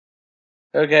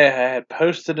Okay, I had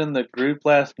posted in the group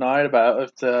last night about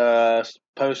if the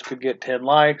post could get 10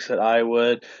 likes, that I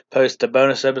would post a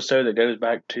bonus episode that goes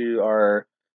back to our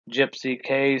gypsy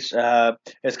case.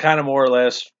 It's kind of more or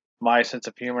less my sense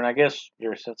of humor, and I guess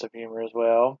your sense of humor as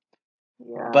well.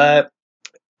 Yeah. But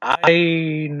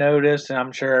I noticed, and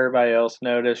I'm sure everybody else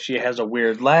noticed, she has a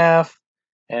weird laugh,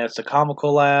 and it's a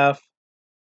comical laugh.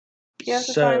 You have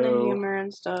to find the So, humor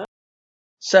and stuff.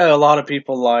 so a lot of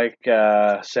people like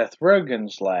Seth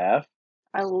Rogen's laugh.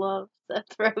 I love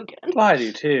Seth Rogen. I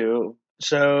do too.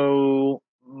 So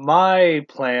my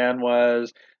plan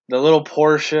was the little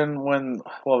portion when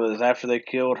what was it, after they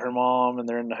killed her mom and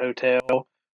they're in the hotel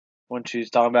when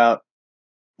she's talking about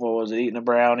what was it, eating a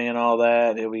brownie and all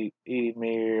that, he'll be eating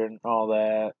me and all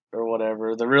that or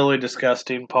whatever. The really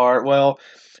disgusting part. Well,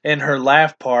 in her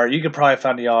laugh part, you could probably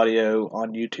find the audio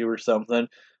on YouTube or something.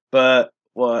 But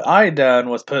what I done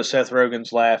was put Seth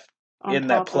Rogen's laugh On in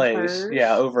that top of place,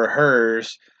 yeah, hers. over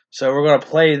hers. So we're gonna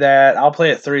play that. I'll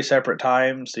play it 3 separate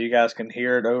times so you guys can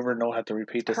hear it over and don't have to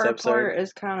repeat this Her episode. part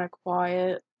is kind of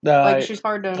quiet. No, Like, she's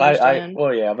hard to I, understand.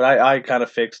 well, yeah, but I kind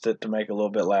of fixed it to make it a little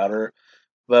bit louder.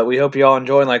 But we hope you all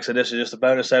enjoy. Like I said, this is just a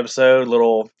bonus episode,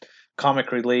 little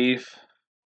comic relief,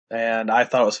 and I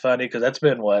thought it was funny because that's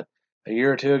been what, a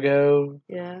year or two ago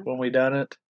Yeah. when we done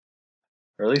it,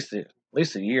 or at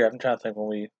least a year. I'm trying to think when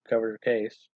we covered the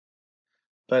case.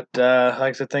 But like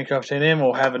I said, thank you all for tuning in.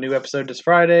 We'll have a new episode this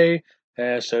Friday,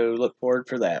 so look forward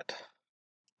for that.